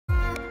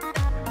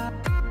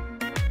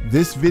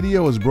This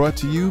video is brought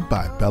to you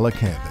by Bella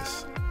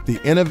Canvas. The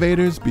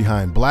innovators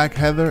behind Black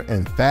Heather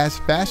and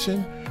fast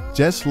fashion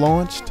just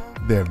launched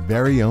their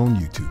very own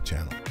YouTube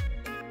channel.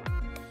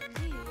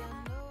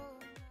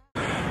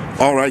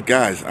 All right,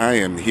 guys, I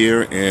am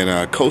here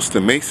in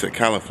Costa Mesa,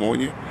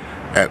 California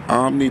at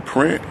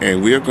Omniprint,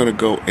 and we are going to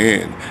go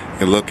in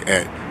and look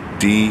at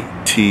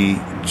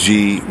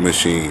DTG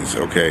machines,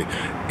 okay?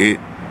 It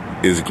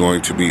is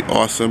going to be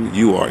awesome.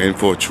 You are in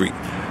for a treat.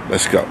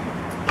 Let's go.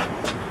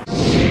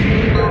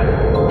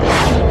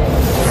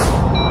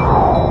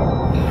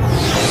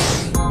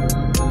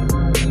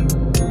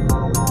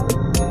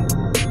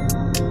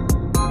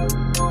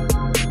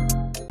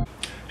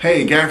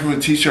 Hey, Gary from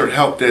the T-Shirt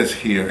Help Desk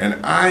here,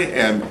 and I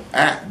am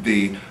at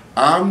the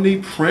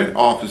Omniprint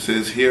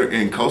offices here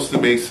in Costa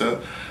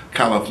Mesa,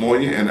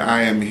 California, and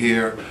I am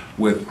here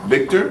with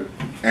Victor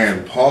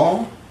and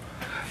Paul,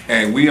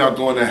 and we are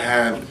going to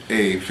have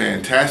a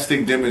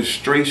fantastic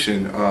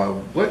demonstration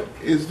of, what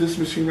is this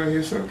machine right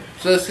here, sir?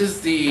 So this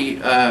is the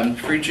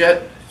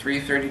FreeJet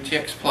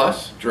 330TX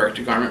Plus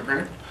direct-to-garment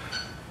printer.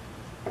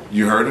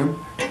 You heard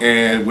him,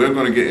 and we're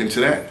going to get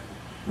into that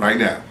right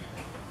now.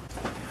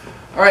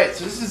 Alright,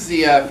 so this is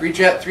the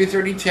FreeJet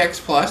 330TX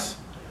Plus,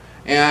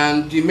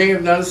 and you may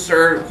have noticed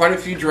there are quite a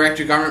few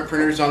direct-to-garment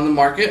printers on the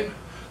market,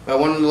 but I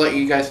wanted to let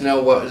you guys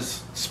know what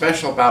is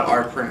special about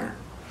our printer.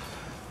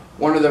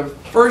 One of the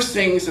first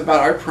things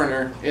about our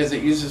printer is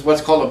it uses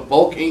what's called a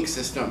bulk ink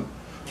system.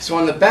 So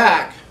on the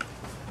back,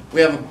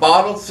 we have a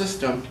bottled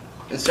system.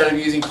 Instead of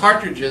using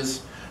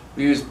cartridges,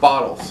 we use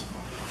bottles.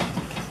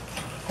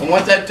 And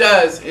what that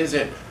does is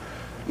it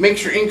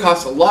makes your ink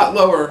costs a lot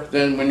lower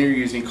than when you're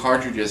using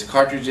cartridges.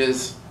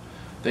 Cartridges,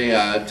 they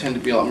tend to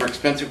be a lot more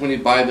expensive when you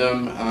buy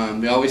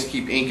them. They always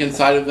keep ink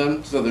inside of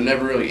them, so they're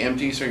never really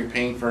empty, so you're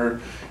paying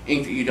for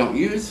ink that you don't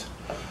use.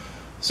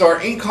 So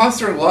our ink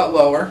costs are a lot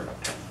lower.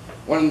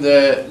 One of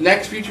the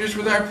next features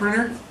with our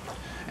printer,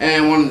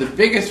 and one of the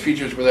biggest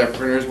features with our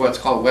printer, is what's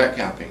called wet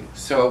capping.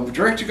 So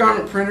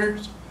direct-to-garment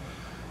printers,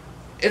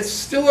 it's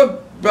still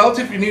a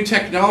relatively new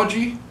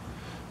technology,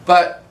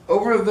 but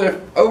over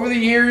the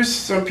years,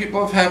 some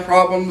people have had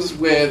problems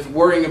with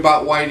worrying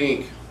about white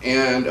ink,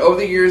 and over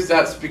the years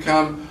that's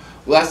become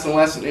less and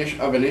less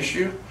of an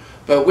issue.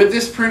 But with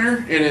this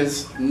printer, it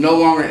is no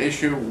longer an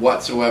issue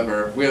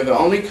whatsoever. We are the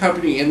only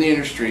company in the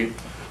industry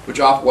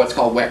which offer what's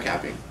called wet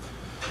capping.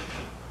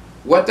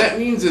 What that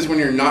means is when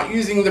you're not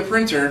using the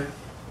printhead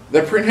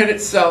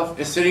itself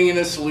is sitting in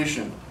a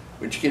solution,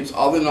 which keeps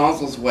all the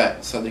nozzles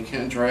wet so they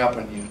can't dry up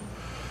on you.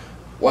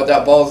 What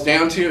that boils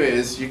down to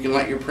is you can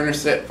let your printer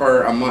sit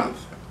for a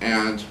month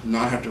and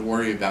not have to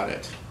worry about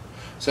it.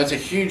 So that's a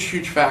huge,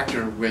 huge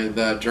factor with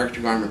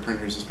direct-to-garment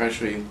printers,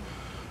 especially in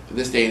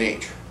this day and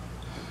age.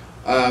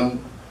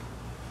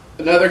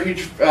 Another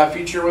huge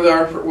feature with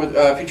our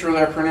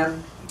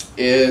printer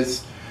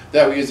is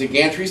that we use a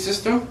gantry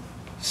system.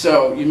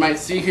 So you might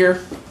see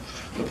here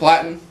the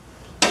platen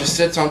just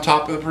sits on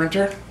top of the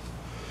printer,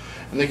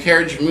 and the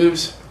carriage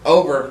moves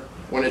over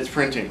when it's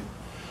printing.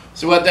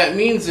 So what that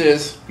means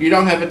is you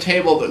don't have a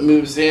table that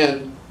moves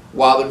in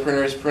while the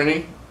printer is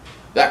printing.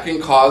 That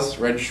can cause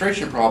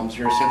registration problems.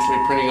 You're essentially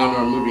printing onto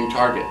a moving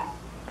target.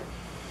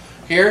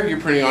 Here you're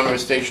printing onto a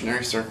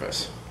stationary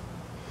surface.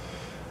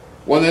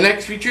 One of the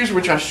next features,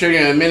 which I'll show you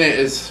in a minute,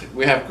 is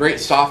we have great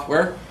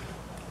software.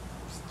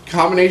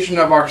 Combination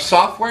of our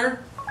software,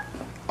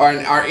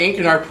 our ink,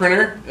 and our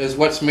printer is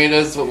what's made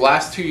us the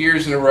last 2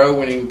 years in a row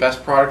winning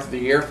Best Product of the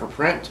Year for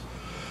print,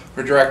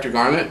 for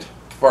direct-to-garment,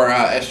 for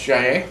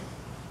SGIA.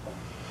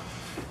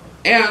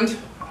 And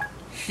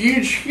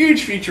huge,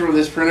 huge feature with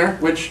this printer,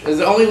 which is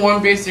the only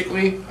one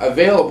basically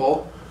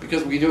available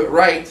because we do it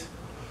right,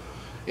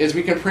 is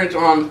we can print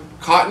on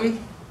cotton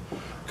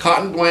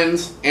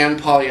blends, and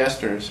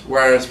polyesters,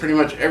 whereas pretty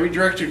much every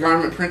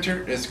direct-to-garment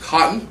printer is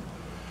cotton,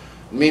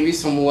 maybe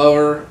some of the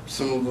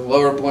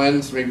lower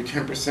blends, maybe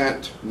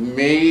 10%,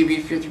 maybe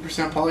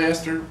 50%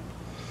 polyester,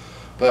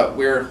 but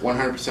we're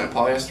 100%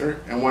 polyester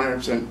and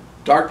 100%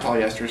 dark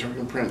polyester, so we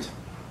can print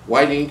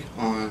white ink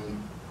on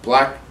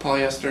black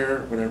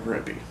polyester, whatever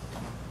it be.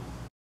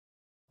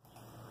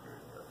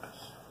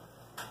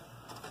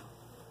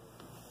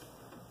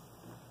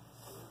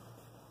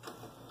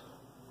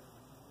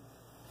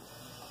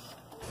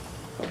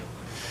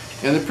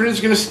 And the printer is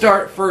going to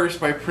start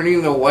first by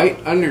printing the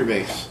white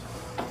underbase.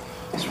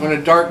 So in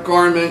a dark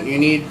garment, you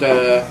need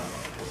a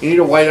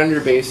white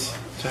underbase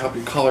to help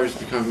your colors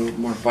become a little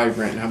more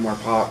vibrant and have more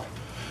pop.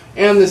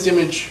 And this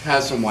image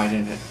has some white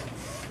in it.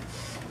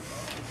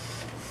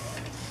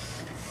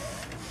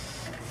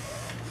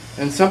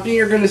 And something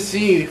you're going to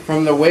see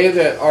from the way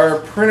that our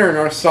printer and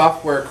our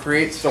software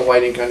creates the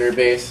white ink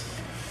underbase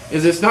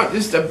is it's not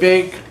just a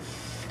big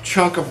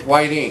chunk of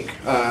white ink.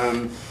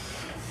 A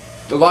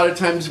lot of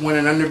times when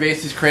an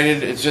underbase is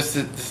created, it's just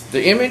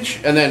the image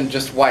and then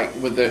just white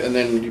and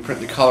then you print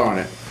the color on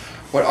it.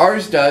 What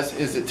ours does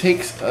is it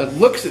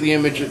looks at the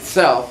image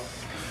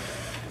itself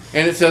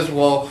and it says,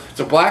 well,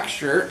 it's a black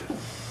shirt.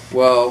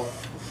 Well,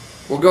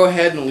 we'll go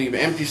ahead and leave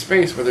empty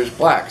space where there's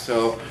black.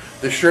 So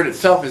the shirt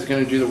itself is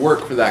going to do the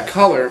work for that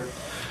color.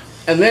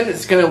 And then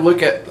it's going to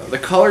look at the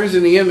colors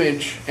in the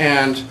image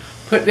and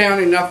put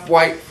down enough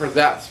white for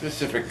that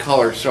specific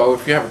color. So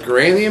if you have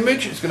gray in the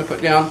image, it's going to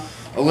put down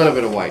a little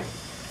bit of white,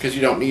 because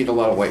you don't need a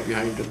lot of white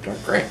behind the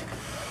dark gray.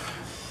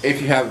 If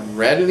you have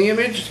red in the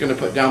image, it's going to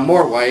put down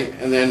more white,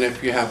 and then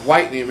if you have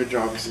white in the image,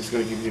 obviously it's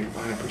going to give you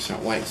 100%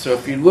 white. So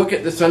if you look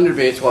at this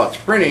underbase while it's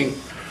printing,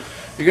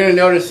 you're going to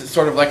notice it's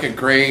sort of like a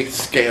gray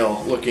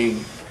scale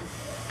looking.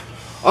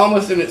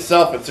 Almost in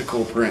itself, it's a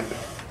cool print.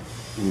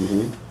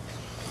 Mm-hmm.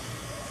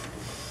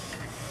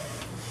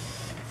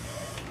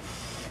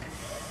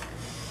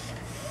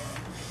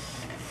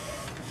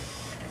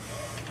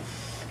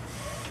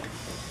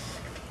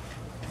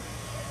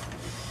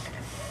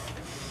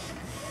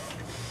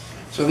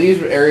 So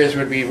these areas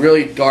would be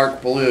really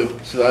dark blue,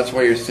 so that's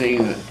why you're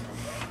seeing the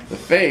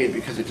fade,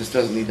 because it just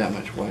doesn't need that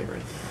much white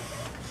right there.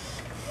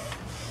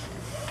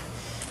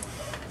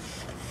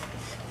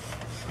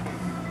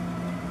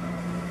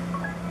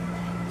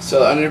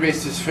 So the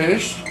underbase is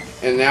finished,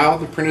 and now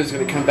the printer is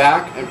going to come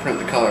back and print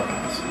the color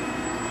pass.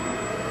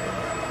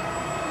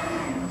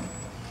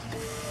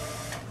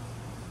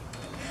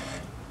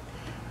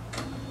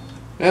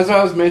 As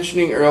I was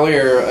mentioning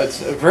earlier, it's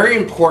very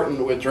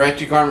important with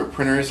direct-to-garment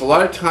printers. A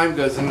lot of time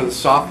goes into the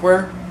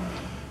software,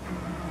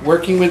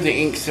 working with the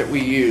inks that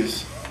we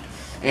use.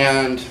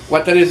 And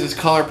what that is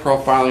color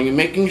profiling and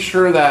making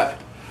sure that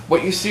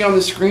what you see on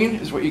the screen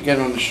is what you get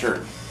on the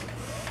shirt.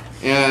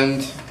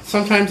 And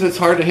sometimes it's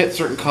hard to hit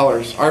certain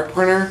colors. Our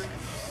printer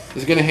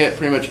is going to hit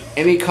pretty much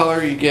any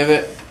color you give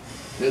it.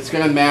 It's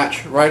going to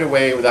match right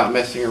away without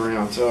messing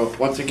around. So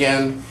once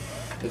again,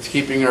 it's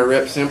keeping our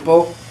rip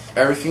simple.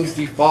 Everything's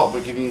default,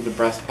 but giving you the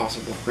best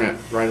possible print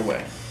right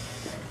away.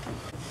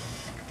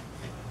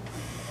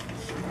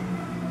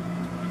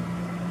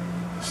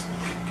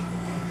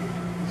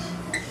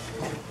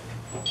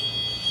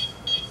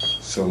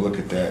 So look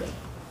at that,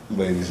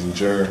 ladies and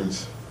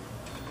germs.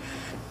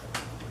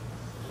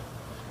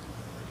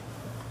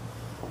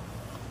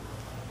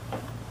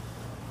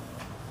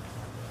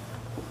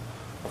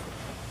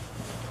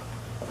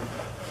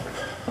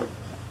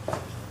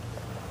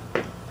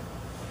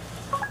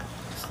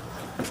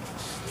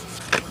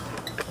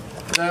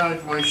 Now I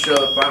just want to show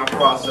the final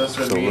process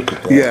would be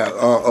Yeah,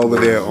 over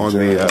there on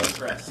the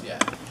press, yeah.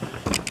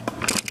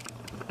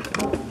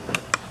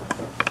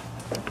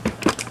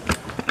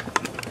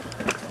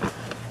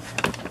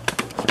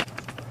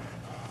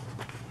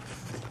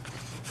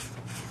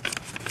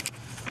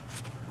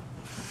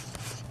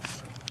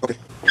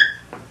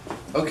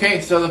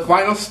 Okay, so the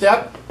final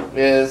step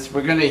is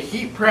we're going to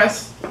heat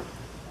press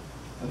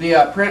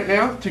the print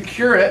now to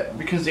cure it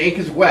because the ink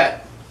is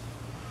wet.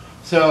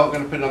 So I'm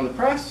going to put it on the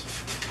press.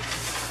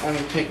 I'm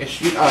going to take a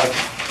sheet of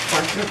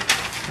parchment,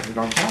 put it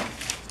on top.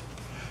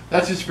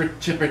 That's just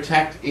to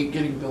protect ink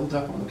getting built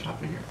up on the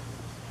top of here.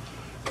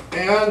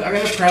 And I'm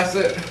going to press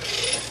it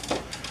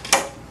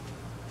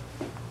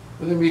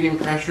with a medium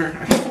pressure.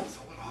 Actually, it's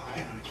a little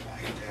high. I'm going to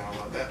back it down a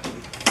little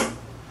bit.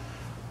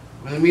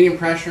 With a medium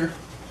pressure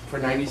for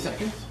 90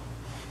 seconds.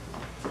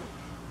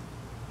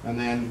 And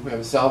then we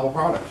have a sellable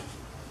product.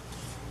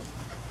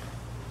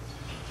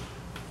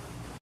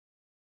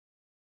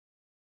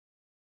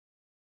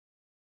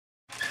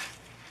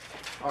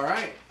 All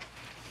right,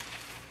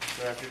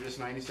 so after just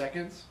 90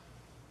 seconds,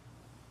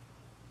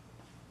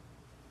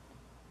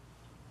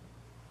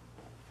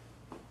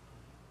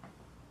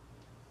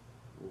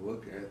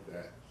 look at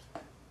that.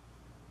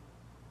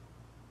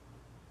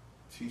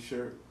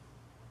 T-shirt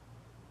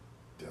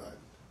done.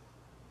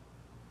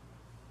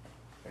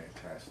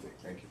 Fantastic.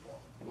 Thank you, Paul.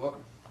 you're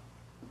welcome.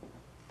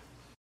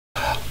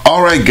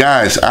 All right,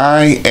 guys,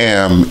 I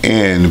am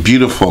in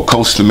beautiful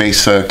Costa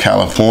Mesa,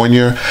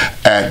 California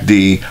at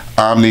the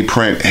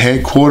OmniPrint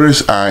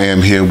headquarters. I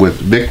am here with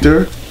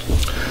Victor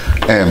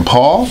and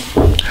Paul,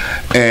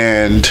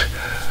 and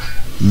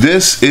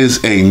this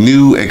is a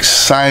new,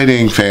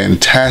 exciting,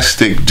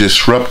 fantastic,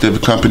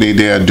 disruptive company.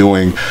 They are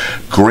doing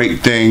great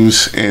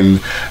things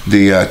in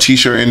the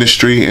t-shirt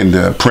industry, in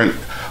the print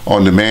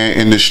on demand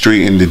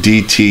industry, in the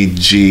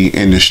DTG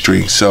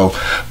industry. So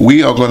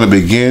we are going to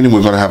begin.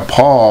 We're going to have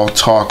Paul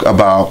talk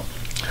about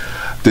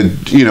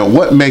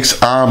what makes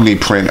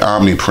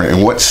OmniPrint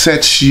and what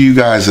sets you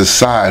guys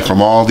aside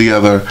from all the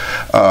other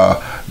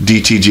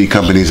DTG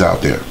companies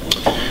out there.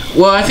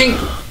 Well, I think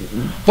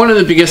one of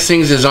the biggest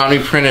things is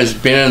OmniPrint has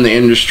been in the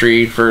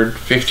industry for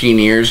 15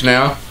 years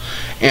now,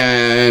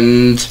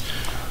 and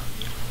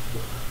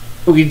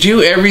we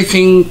do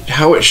everything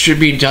how it should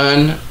be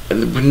done,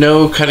 with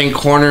no cutting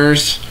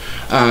corners.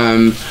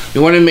 We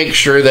want to make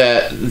sure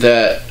that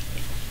the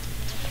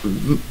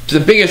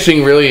biggest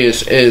thing really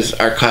is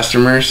our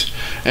customers,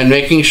 and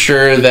making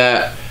sure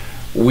that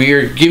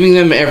we're giving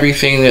them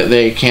everything that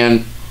they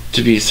can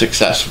to be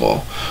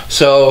successful.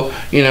 So,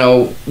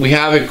 we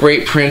have a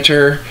great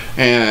printer,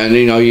 and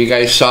you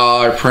guys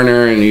saw our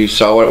printer and you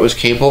saw what it was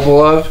capable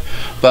of,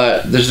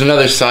 but there's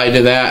another side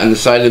to that, and the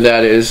side of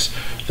that is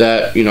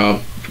that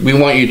we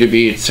want you to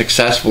be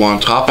successful on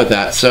top of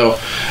that. So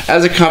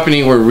as a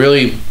company, we're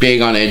really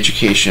big on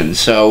education.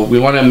 So we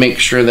want to make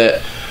sure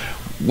that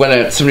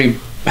when somebody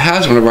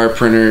has one of our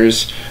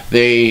printers,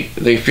 they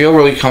feel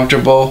really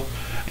comfortable,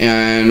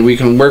 and we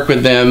can work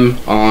with them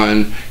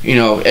on, you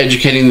know,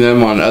 educating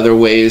them on other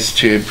ways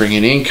to bring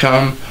in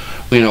income,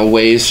 you know,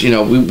 ways, you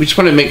know, we just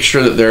want to make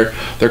sure that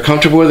they're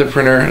comfortable with the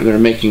printer, they're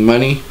making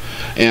money,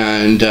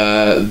 and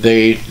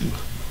they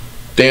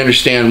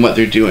understand what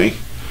they're doing,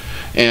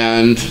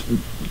 and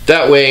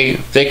that way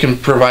they can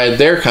provide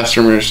their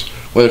customers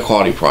with a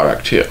quality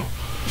product too.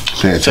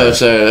 Fantastic. So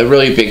it's a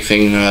really big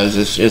thing.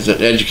 Is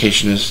that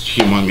education is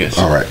humongous.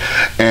 All right.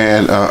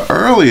 And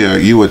earlier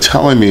you were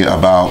telling me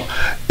about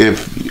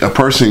if a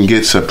person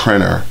gets a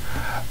printer,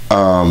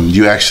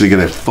 you actually get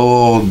a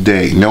full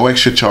day, no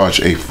extra charge,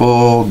 a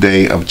full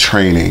day of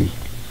training.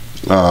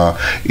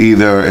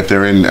 Either if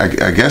they're in,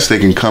 I guess they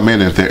can come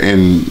in if they're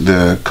in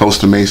the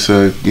Costa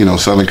Mesa, you know,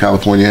 Southern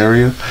California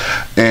area,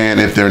 and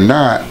if they're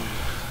not,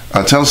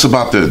 tell us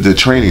about the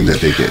training that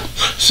they get.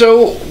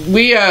 So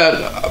we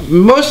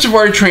most of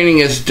our training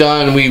is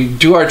done. We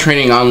do our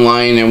training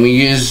online, and we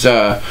use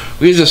a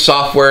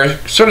software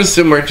sort of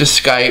similar to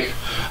Skype,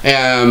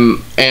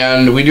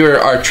 and we do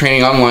our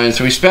training online.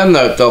 So we spend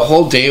the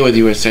whole day with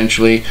you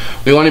essentially.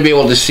 We want to be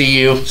able to see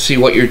you, see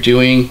what you're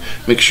doing,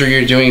 make sure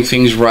you're doing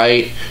things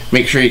right,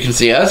 make sure you can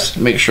see us,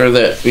 make sure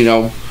that, you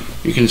know,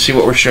 you can see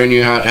what we're showing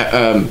you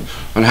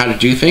on how to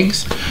do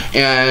things,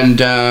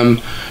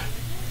 and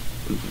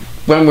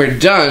when we're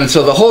done,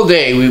 so the whole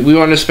day we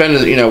want to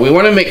spend, you know, we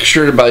want to make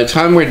sure that by the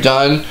time we're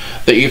done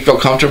that you feel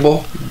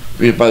comfortable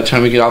by the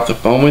time we get off the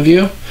phone with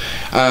you,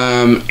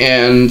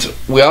 and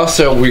we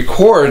also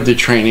record the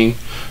training,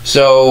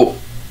 so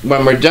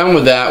when we're done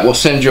with that we'll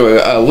send you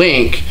a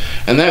link,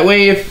 and that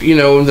way if, you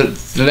know,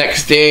 the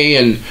next day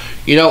and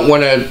you don't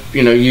want to,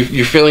 you know,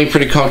 you're feeling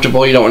pretty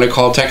comfortable, you don't want to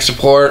call tech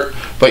support,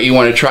 but you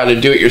want to try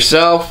to do it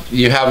yourself,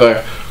 you have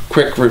a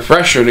quick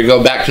refresher to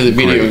go back to the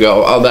video and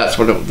go, oh, that's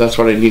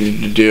what I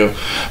needed to do.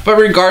 But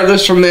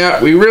regardless from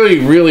that, we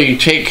really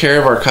take care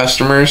of our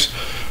customers.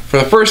 For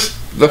the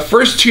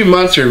first 2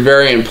 months are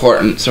very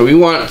important, so we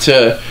want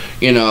to,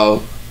 you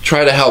know,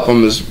 try to help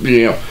them. As,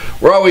 you know,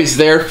 we're always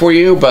there for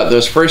you, but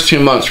those first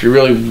 2 months we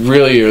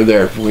really are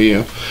there for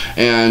you,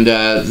 and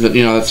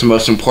you know, that's the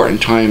most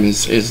important time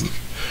is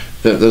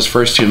those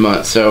first 2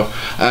 months. So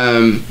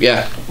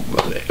yeah,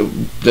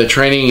 the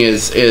training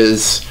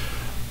is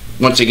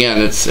once again,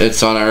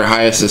 it's on our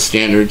highest of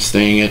standards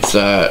thing. It's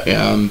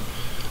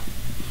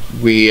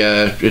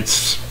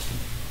it's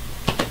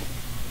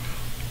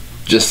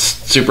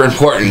just super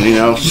important, you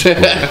know.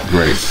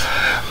 Great.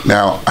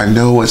 Now I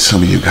know what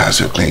some of you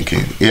guys are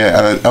thinking.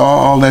 Yeah,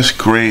 oh, that's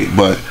great,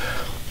 but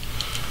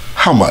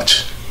how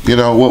much? You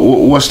know,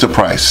 what's the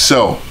price?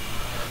 So,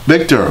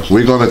 Victor,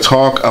 we're going to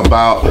talk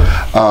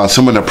about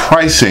some of the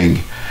pricing,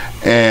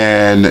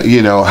 and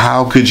you know,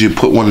 how could you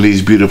put one of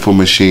these beautiful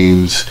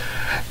machines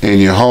in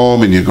your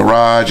home, in your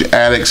garage,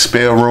 attic,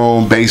 spare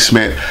room,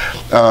 basement.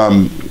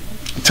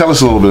 Tell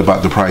us a little bit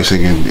about the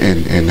pricing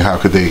and how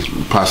could they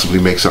possibly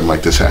make something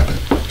like this happen.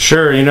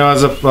 Sure. You know,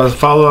 as a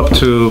follow-up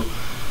to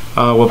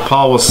what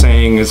Paul was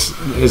saying, is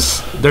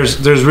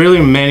there's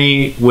really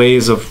many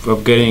ways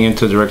of getting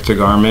into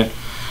direct-to-garment,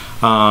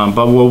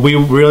 but what we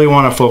really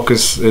want to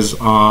focus is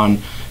on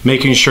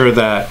making sure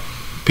that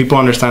people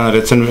understand that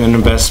it's an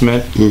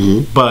investment,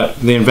 but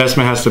the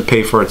investment has to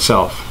pay for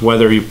itself,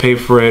 whether you pay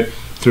for it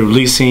through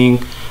leasing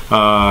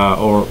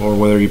or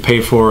whether you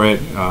pay for it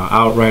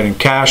outright in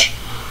cash.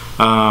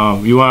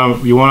 You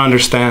want to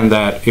understand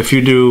that if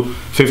you do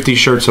 50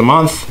 shirts a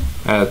month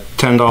at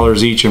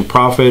 $10 each in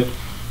profit,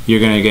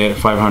 you're going to get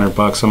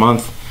 $500 a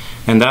month,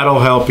 and that'll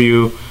help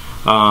you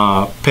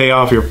pay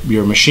off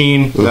your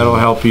machine. That'll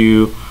help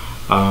you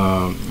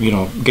you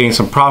know, gain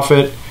some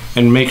profit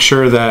and make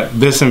sure that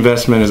this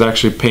investment is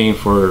actually paying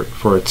for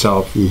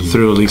itself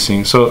through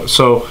leasing.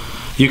 So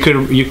you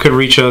could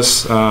reach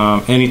us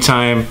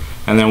anytime,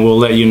 and then we'll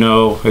let you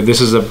know if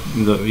this is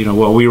you know,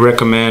 what we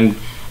recommend,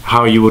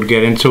 how you would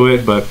get into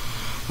it. But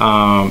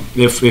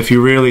if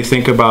you really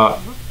think about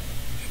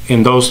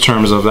in those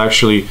terms of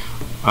actually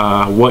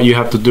what you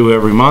have to do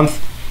every month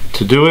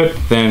to do it,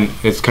 then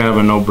it's kind of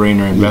a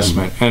no-brainer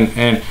investment.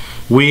 And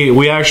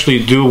we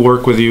actually do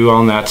work with you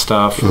on that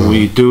stuff.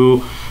 We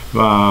do you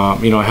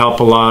know,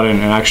 help a lot in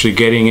actually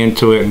getting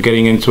into it and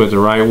getting into it the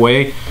right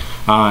way.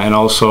 And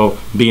also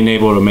being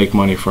able to make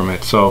money from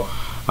it. So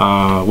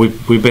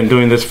we've been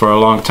doing this for a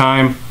long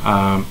time,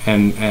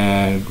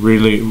 and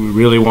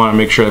really want to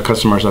make sure the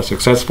customers are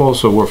successful.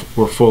 So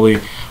we're fully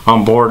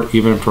on board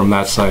even from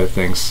that side of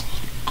things.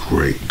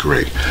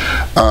 Great.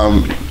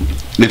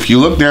 If you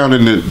look down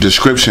in the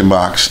description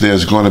box,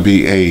 there's going to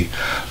be a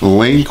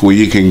link where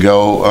you can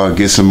go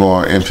get some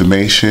more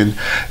information,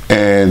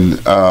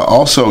 and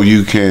also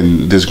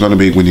there's going to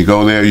be, when you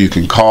go there, you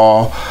can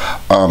call.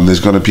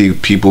 There's going to be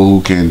people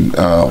who can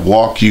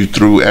walk you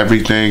through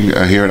everything.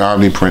 Here at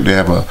OmniPrint, they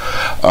have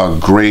a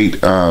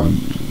great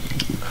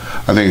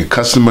I think a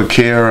customer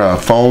care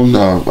phone,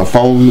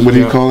 what do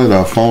you call it,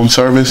 a phone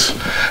service,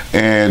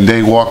 and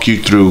they walk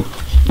you through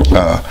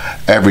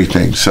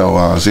everything. So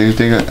is there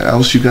anything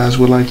else you guys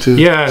would like to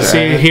see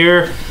add?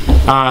 Here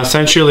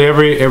Essentially,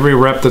 every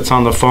rep that's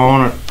on the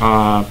phone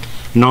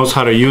knows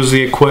how to use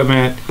the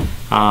equipment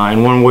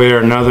in one way or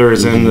another.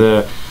 Is in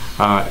the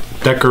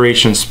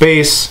decoration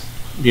space.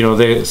 You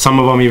know, some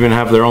of them even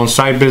have their own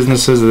side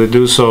businesses that they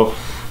do. So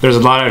there's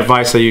a lot of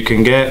advice that you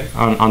can get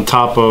on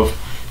top of,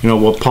 you know,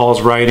 what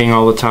Paul's writing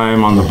all the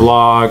time on the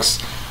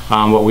blogs,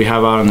 what we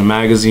have out in the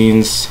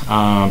magazines.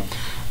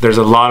 There's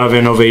a lot of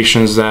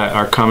innovations that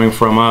are coming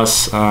from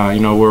us. You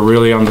know, we're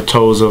really on the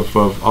toes of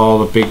all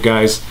the big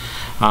guys.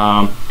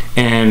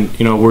 And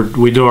you know,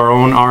 we do our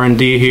own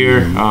R&D here.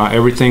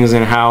 Everything's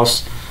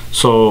in-house.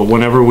 So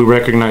whenever we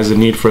recognize the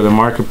need for the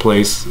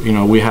marketplace, you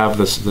know, we have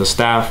the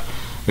staff,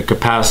 the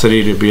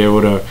capacity to be able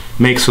to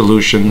make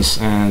solutions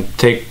and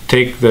take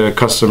the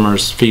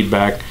customer's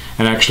feedback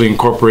and actually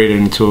incorporate it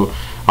into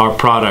our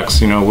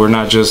products. You know, we're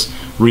not just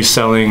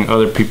reselling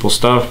other people's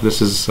stuff.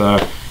 This is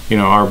you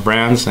know, our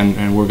brands,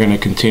 and we're going to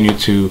continue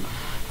to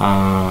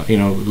you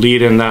know,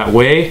 lead in that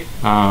way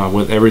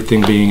with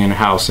everything being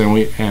in-house.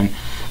 And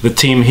the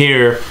team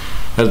here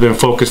has been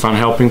focused on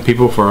helping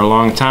people for a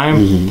long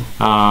time,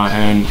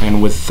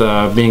 and with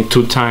being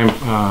two-time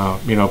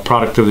you know,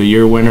 Product of the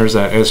Year winners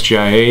at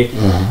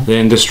SGIA, the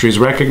industry's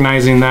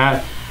recognizing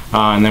that,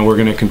 and then we're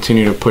going to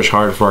continue to push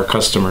hard for our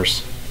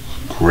customers.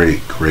 Great,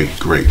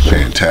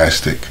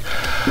 fantastic.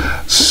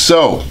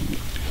 So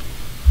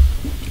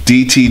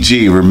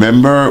DTG,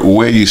 remember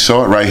where you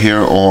saw it, right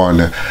here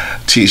on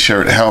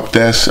T-shirt help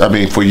desk. I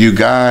mean, for you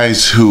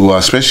guys who,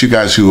 especially you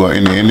guys who are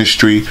in the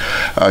industry,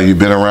 you've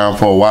been around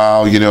for a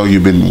while, you know,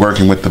 you've been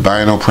working with the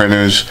vinyl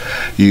printers,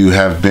 you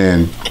have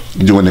been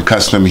doing the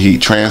custom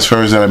heat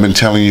transfers that I've been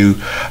telling you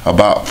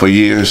about for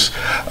years.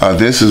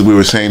 This, as we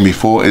were saying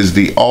before, is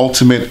the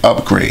ultimate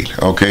upgrade,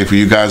 okay, for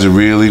you guys who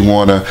really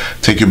want to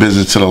take your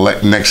business to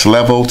the next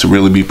level, to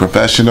really be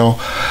professional.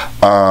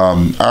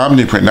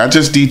 Omniprint, not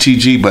just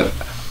DTG, but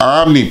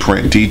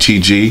Omniprint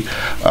DTG,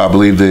 I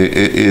believe it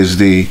is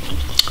the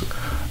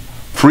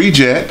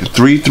FreeJet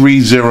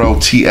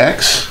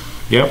 330TX.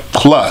 Yep.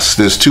 Plus,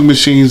 there's two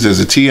machines.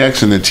 There's a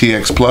TX and the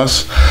TX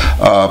Plus.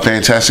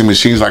 Fantastic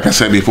machines. Like I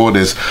said before,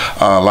 there's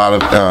a lot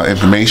of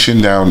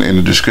information down in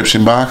the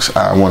description box.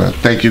 I want to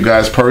thank you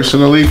guys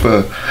personally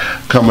for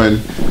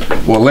coming,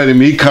 well, letting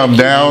me come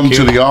down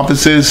to the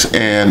offices,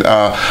 and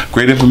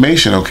great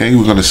information. Okay,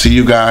 we're going to see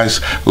you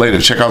guys later.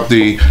 Check out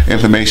the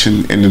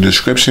information in the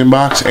description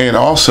box, and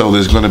also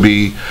there's going to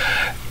be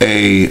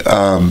a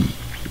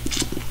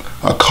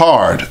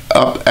card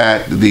up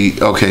at the,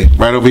 okay,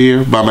 right over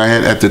here by my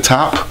head at the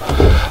top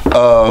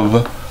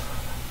of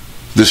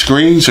the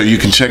screen, so you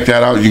can check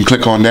that out. You can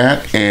click on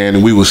that,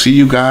 and we will see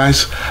you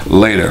guys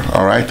later.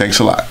 All right, thanks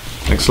a lot.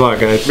 Thanks a lot,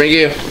 guys. Thank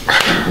you.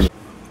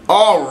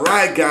 All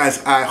right,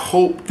 guys, I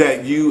hope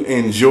that you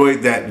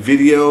enjoyed that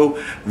video.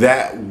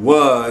 That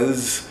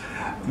was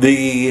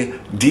the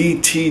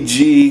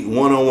DTG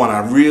 101. I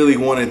really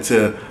wanted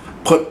to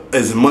put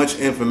as much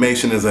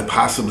information as I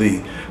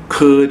possibly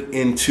could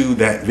into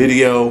that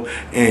video,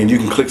 and you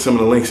can click some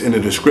of the links in the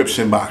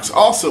description box.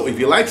 Also, if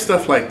you like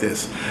stuff like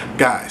this,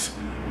 guys,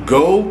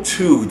 go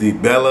to the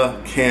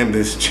Bella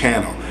Canvas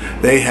channel.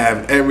 They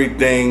have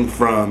everything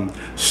from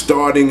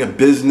starting a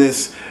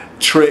business,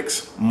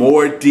 tricks,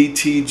 more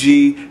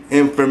DTG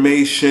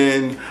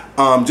information,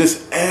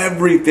 just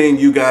everything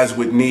you guys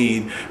would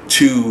need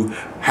to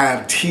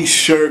have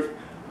t-shirt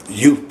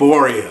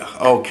euphoria.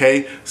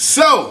 Okay,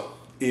 so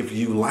if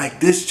you like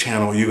this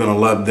channel, you're gonna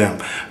love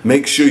them.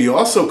 Make sure you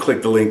also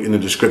click the link in the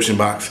description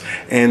box,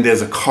 and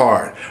there's a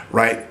card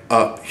right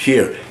up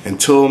here.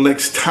 Until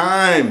next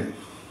time,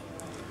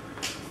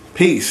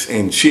 peace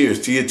and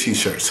cheers to your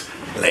t-shirts.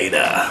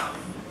 Later.